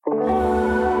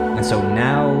And so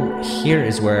now here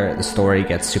is where the story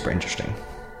gets super interesting.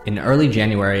 In early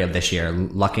January of this year,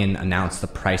 Luckin announced the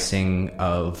pricing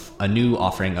of a new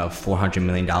offering of $400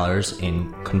 million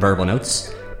in convertible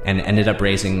notes and ended up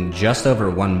raising just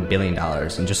over $1 billion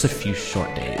in just a few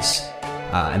short days.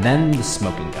 And then the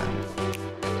smoking gun.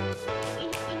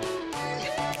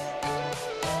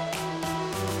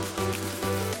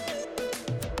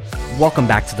 Welcome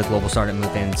back to the Global Startup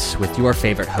Movement with your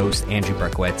favorite host, Andrew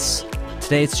Berkowitz.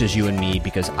 Today it's just you and me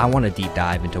because I want to deep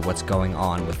dive into what's going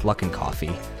on with Luckin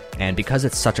Coffee. And because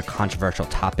it's such a controversial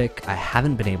topic, I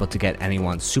haven't been able to get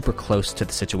anyone super close to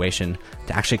the situation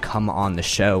to actually come on the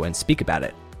show and speak about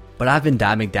it. But I've been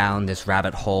diving down this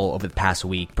rabbit hole over the past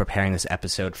week, preparing this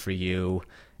episode for you.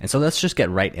 And so let's just get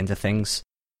right into things.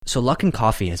 So Luckin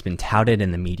Coffee has been touted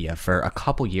in the media for a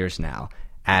couple years now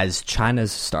as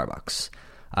China's Starbucks.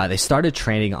 They started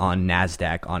trading on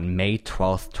NASDAQ on May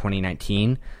 12th,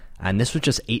 2019, and this was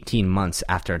just 18 months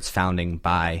after its founding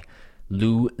by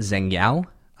Lu Zhengyao,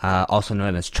 also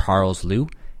known as Charles Lu,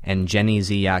 and Jenny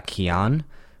Zia Qian,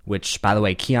 which, by the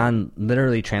way, Qian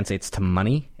literally translates to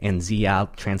money, and Zia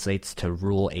translates to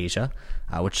rule Asia,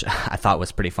 which I thought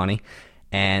was pretty funny.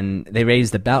 And they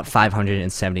raised about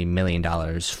 $570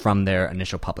 million from their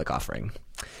initial public offering.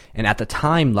 And at the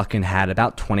time, Luckin had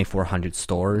about 2,400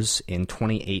 stores in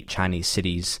 28 Chinese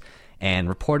cities and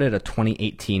reported a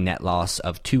 2018 net loss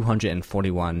of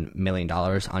 $241 million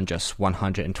on just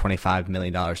 $125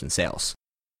 million in sales.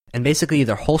 And basically,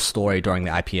 their whole story during the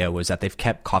IPO was that they've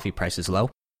kept coffee prices low,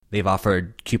 they've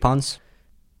offered coupons,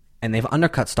 and they've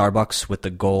undercut Starbucks with the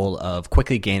goal of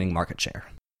quickly gaining market share.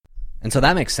 And so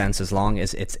that makes sense as long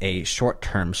as it's a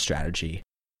short-term strategy.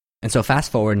 And so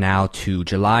fast forward now to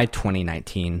July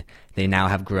 2019, they now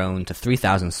have grown to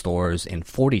 3,000 stores in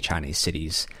 40 Chinese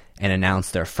cities and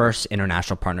announced their first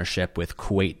international partnership with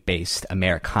Kuwait-based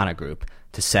Americana Group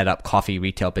to set up coffee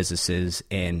retail businesses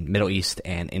in Middle East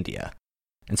and India.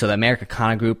 And so the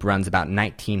Americana Group runs about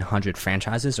 1,900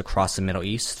 franchises across the Middle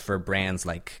East for brands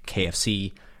like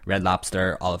KFC, Red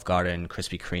Lobster, Olive Garden,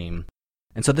 Krispy Kreme.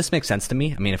 And so this makes sense to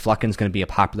me. I mean, if Luckin's going to be a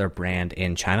popular brand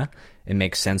in China, it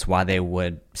makes sense why they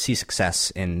would see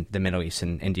success in the Middle East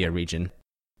and India region.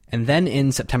 And then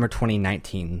in September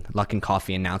 2019, Luckin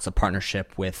Coffee announced a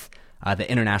partnership with the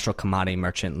international commodity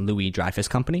merchant Louis Dreyfus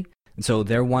Company. And so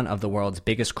they're one of the world's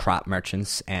biggest crop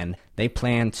merchants, and they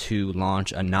plan to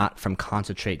launch a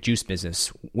not-from-concentrate juice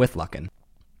business with Luckin.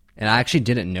 And I actually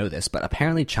didn't know this, but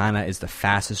apparently China is the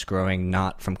fastest growing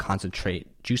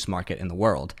not-from-concentrate juice market in the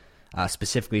world,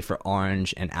 specifically for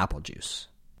orange and apple juice.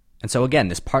 And so again,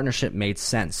 this partnership made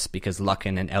sense because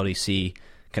Luckin and LDC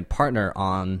can partner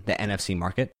on the NFC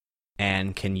market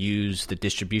and can use the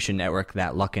distribution network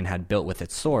that Luckin had built with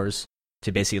its stores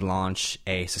to basically launch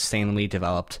a sustainably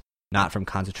developed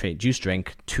not-from-concentrate juice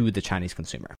drink to the Chinese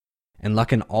consumer. And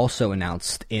Luckin also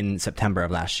announced in September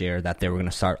of last year that they were going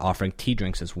to start offering tea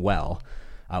drinks as well,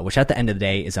 which at the end of the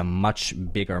day is a much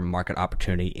bigger market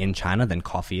opportunity in China than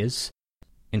coffee is.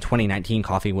 In 2019,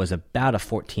 coffee was about a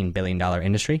 $14 billion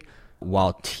industry,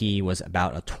 while tea was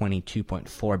about a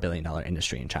 $22.4 billion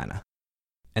industry in China.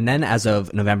 And then as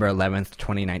of November 11th,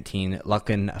 2019,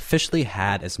 Luckin officially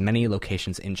had as many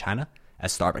locations in China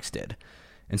as Starbucks did.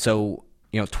 And so,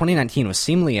 2019 was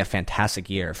seemingly a fantastic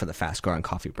year for the fast-growing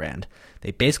coffee brand.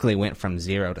 They basically went from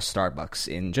zero to Starbucks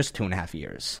in just 2.5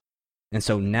 years. And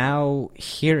so now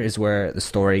here is where the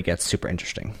story gets super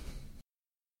interesting.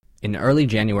 In early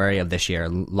January of this year,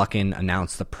 Luckin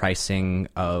announced the pricing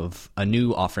of a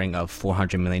new offering of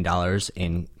 $400 million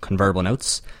in convertible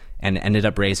notes and ended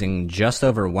up raising just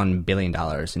over $1 billion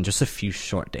in just a few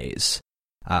short days.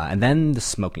 And then the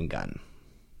smoking gun.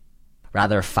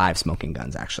 Rather, 5 smoking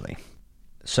guns, actually.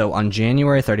 So on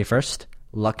January 31st,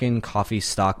 Luckin Coffee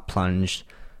stock plunged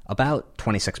about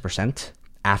 26%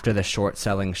 after the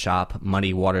short-selling shop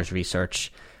Muddy Waters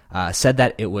Research said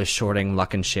that it was shorting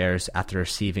Luckin shares after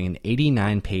receiving an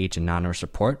 89-page anonymous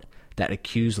report that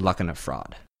accused Luckin of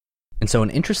fraud. And so an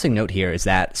interesting note here is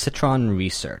that Citron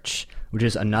Research, which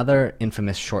is another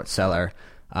infamous short seller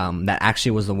that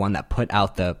actually was the one that put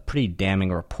out the pretty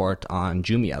damning report on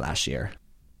Jumia last year,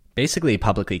 basically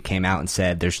publicly came out and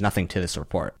said there's nothing to this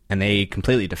report, and they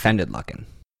completely defended Luckin.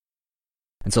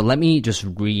 And so let me just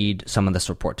read some of this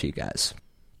report to you guys.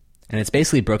 And it's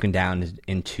basically broken down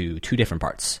into 2 different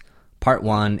parts. Part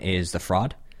 1 is the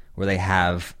fraud, where they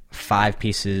have 5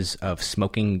 pieces of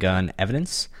smoking gun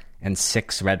evidence and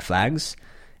 6 red flags.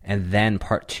 And then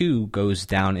part 2 goes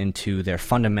down into their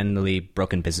fundamentally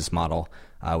broken business model,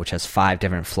 which has 5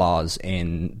 different flaws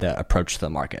in the approach to the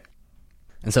market.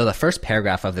 And so the first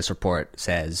paragraph of this report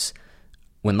says,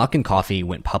 when Luckin Coffee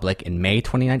went public in May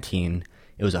 2019,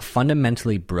 It was a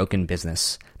fundamentally broken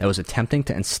business that was attempting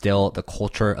to instill the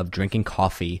culture of drinking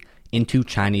coffee into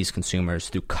Chinese consumers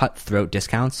through cutthroat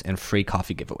discounts and free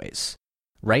coffee giveaways.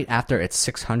 Right after its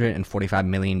 $645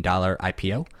 million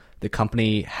IPO, the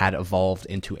company had evolved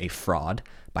into a fraud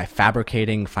by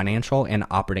fabricating financial and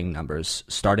operating numbers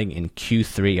starting in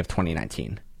Q3 of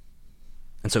 2019.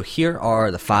 And so here are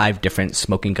the 5 different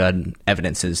smoking gun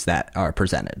evidences that are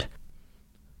presented.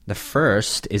 The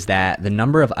first is that the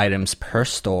number of items per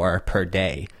store per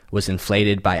day was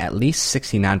inflated by at least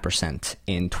 69%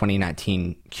 in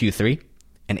 2019 Q3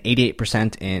 and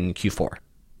 88% in Q4.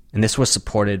 And this was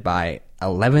supported by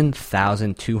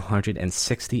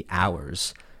 11,260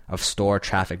 hours of store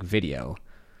traffic video,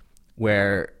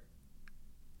 where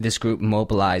this group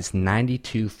mobilized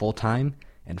 92 full-time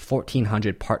and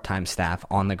 1,400 part-time staff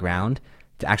on the ground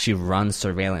to actually run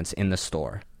surveillance in the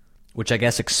store, which I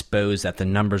guess exposed that the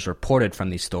numbers reported from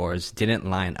these stores didn't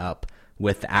line up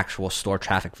with the actual store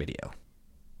traffic video.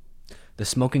 The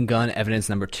smoking gun evidence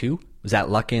number 2 was that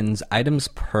Luckin's items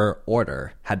per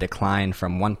order had declined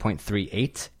from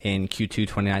 1.38 in Q2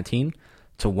 2019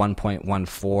 to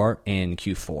 1.14 in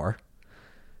Q4.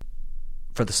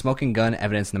 For the smoking gun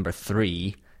evidence number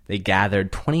 3, they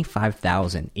gathered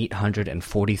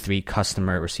 25,843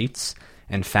 customer receipts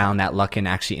and found that Luckin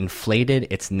actually inflated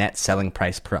its net selling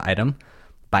price per item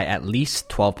by at least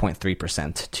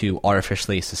 12.3% to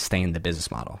artificially sustain the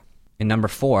business model. In number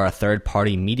 4, a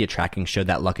third-party media tracking showed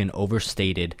that Luckin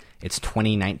overstated its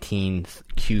 2019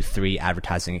 Q3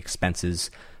 advertising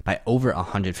expenses by over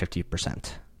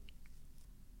 150%.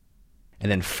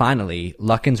 And then finally,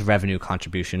 Luckin's revenue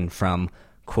contribution from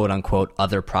quote-unquote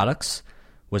other products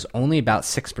was only about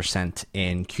 6%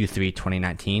 in Q3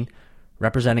 2019,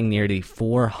 representing nearly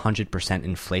 400%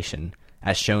 inflation,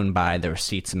 as shown by the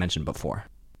receipts mentioned before.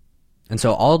 And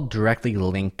so I'll directly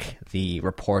link the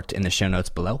report in the show notes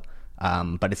below,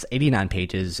 but it's 89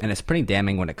 pages, and it's pretty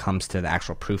damning when it comes to the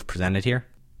actual proof presented here.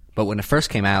 But when it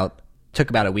first came out, it took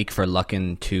about a week for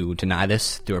Luckin to deny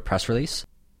this through a press release.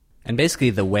 And basically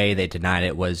the way they denied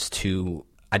it was to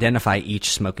identify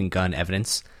each smoking gun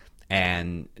evidence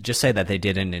and just say that they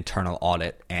did an internal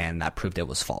audit and that proved it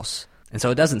was false. And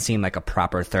so it doesn't seem like a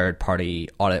proper third-party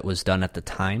audit was done at the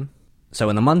time. So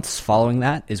in the months following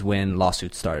that is when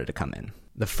lawsuits started to come in.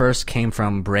 The first came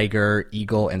from Brager,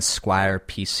 Eagle, and Squire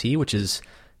PC, which is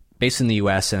based in the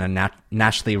U.S. and a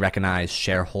nationally recognized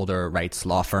shareholder rights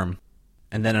law firm.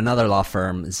 And then another law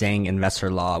firm, Zhang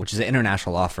Investor Law, which is an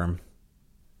international law firm.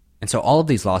 And so all of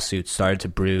these lawsuits started to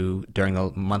brew during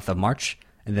the month of March,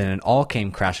 and then it all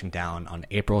came crashing down on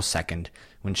April 2nd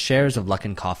when shares of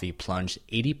Luckin Coffee plunged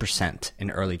 80%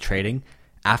 in early trading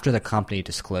after the company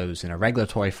disclosed in a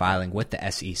regulatory filing with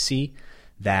the SEC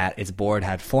that its board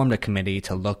had formed a committee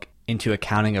to look into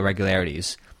accounting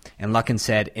irregularities. And Luckin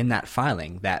said in that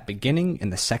filing that beginning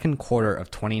in the second quarter of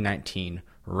 2019,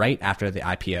 right after the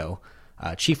IPO,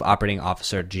 Chief Operating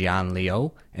Officer Jian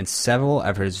Liu and several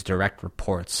of his direct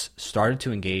reports started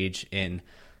to engage in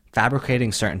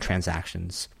fabricating certain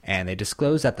transactions, and they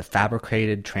disclosed that the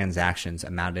fabricated transactions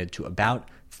amounted to about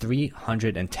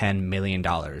 $310 million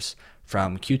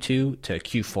from Q2 to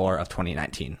Q4 of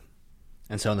 2019.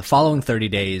 And so in the following 30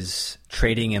 days,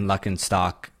 trading in Luckin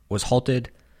stock was halted,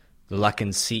 the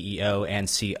Luckin CEO and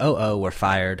COO were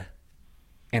fired,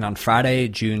 and on Friday,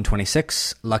 June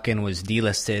 26, Luckin was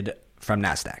delisted from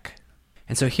NASDAQ.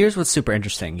 And so here's what's super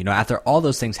interesting. You know, after all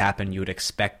those things happen, you would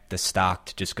expect the stock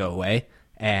to just go away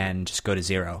and just go to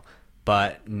zero.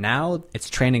 But now it's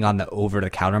trading on the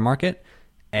over-the-counter market,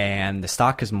 and the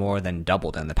stock has more than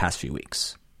doubled in the past few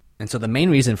weeks. And so the main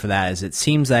reason for that is it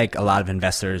seems like a lot of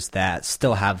investors that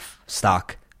still have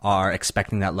stock are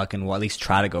expecting that Luckin will at least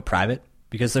try to go private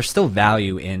because there's still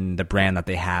value in the brand that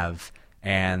they have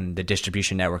and the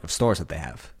distribution network of stores that they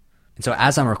have. And so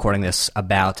as I'm recording this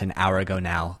about an hour ago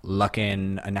now,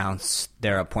 Luckin announced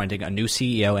they're appointing a new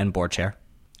CEO and board chair,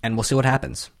 and we'll see what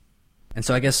happens. And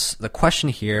so I guess the question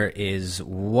here is,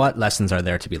 what lessons are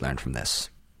there to be learned from this?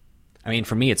 I mean,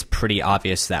 for me, it's pretty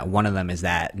obvious that one of them is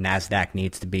that NASDAQ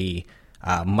needs to be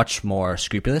much more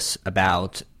scrupulous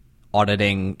about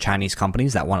auditing Chinese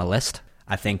companies that want to list.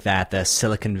 I think that the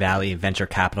Silicon Valley venture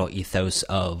capital ethos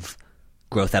of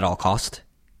growth at all cost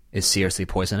is seriously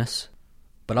poisonous.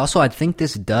 But also, I think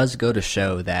this does go to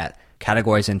show that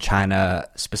categories in China,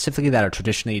 specifically that are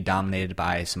traditionally dominated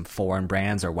by some foreign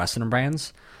brands or Western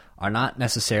brands, are not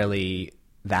necessarily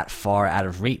that far out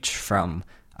of reach from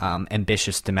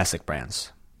ambitious domestic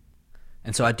brands.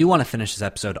 And so I do want to finish this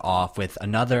episode off with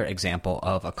another example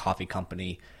of a coffee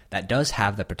company that does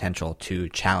have the potential to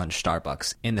challenge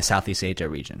Starbucks in the Southeast Asia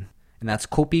region. and that's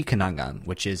Kopi Kenangan,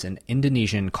 which is an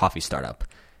Indonesian coffee startup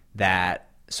that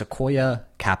Sequoia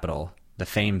Capital, the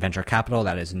famed venture capital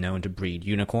that is known to breed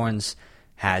unicorns,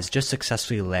 has just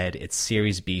successfully led its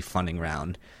Series B funding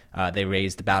round. They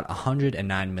raised about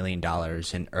 $109 million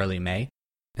in early May.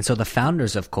 And so the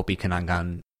founders of Kopi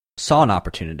Kenangan saw an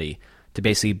opportunity to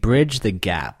basically bridge the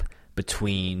gap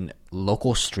between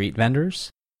local street vendors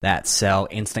that sell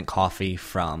instant coffee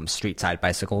from street-side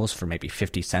bicycles for maybe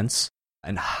 50 cents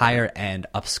and higher-end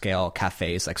upscale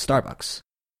cafes like Starbucks,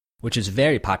 which is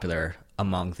very popular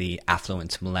among the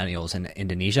affluent millennials in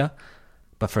Indonesia.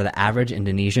 But for the average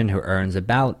Indonesian who earns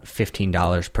about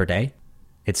 $15 per day,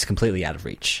 it's completely out of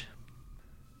reach.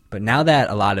 But now that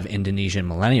a lot of Indonesian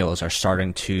millennials are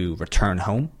starting to return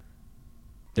home,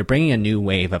 they're bringing a new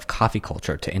wave of coffee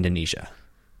culture to Indonesia.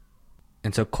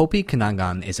 And so Kopi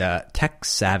Kenangan is a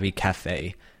tech-savvy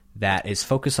cafe that is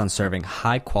focused on serving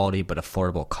high-quality but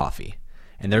affordable coffee.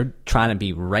 And they're trying to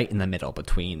be right in the middle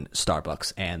between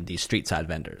Starbucks and the street-side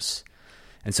vendors.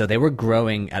 And so they were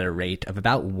growing at a rate of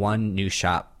about one new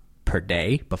shop per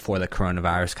day before the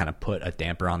coronavirus kind of put a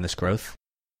damper on this growth.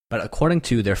 But according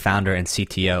to their founder and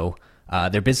CTO,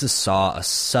 their business saw a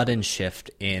sudden shift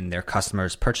in their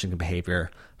customers' purchasing behavior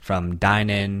from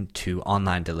dine-in to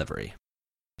online delivery.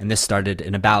 And this started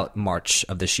in about March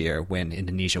of this year when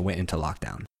Indonesia went into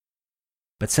lockdown.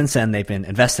 But since then, they've been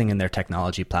investing in their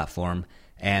technology platform,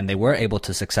 and they were able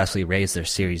to successfully raise their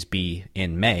Series B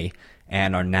in May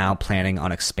and are now planning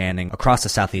on expanding across the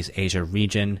Southeast Asia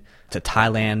region to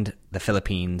Thailand, the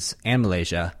Philippines, and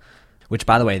Malaysia, which,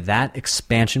 by the way, that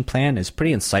expansion plan is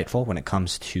pretty insightful when it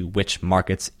comes to which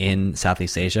markets in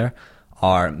Southeast Asia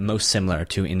are most similar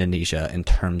to Indonesia in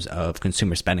terms of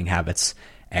consumer spending habits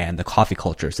and the coffee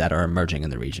cultures that are emerging in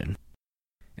the region.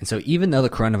 And so even though the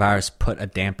coronavirus put a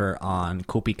damper on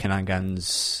Kopi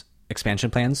Kenangan's expansion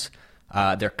plans,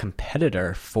 their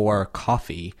competitor for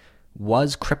coffee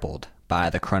was crippled by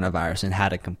the coronavirus and had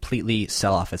to completely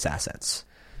sell off its assets.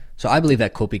 So I believe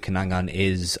that Kopi Kenangan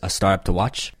is a startup to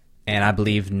watch. And I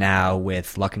believe now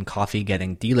with Luckin Coffee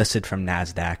getting delisted from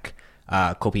NASDAQ,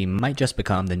 Kopi might just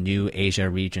become the new Asia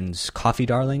region's coffee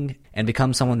darling and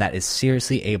become someone that is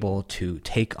seriously able to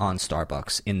take on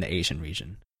Starbucks in the Asian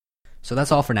region. So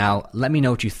that's all for now. Let me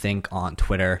know what you think on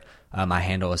Twitter. My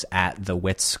handle is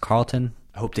 @TheWitsCarlton.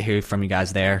 I hope to hear from you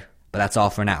guys there. But that's all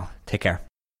for now. Take care.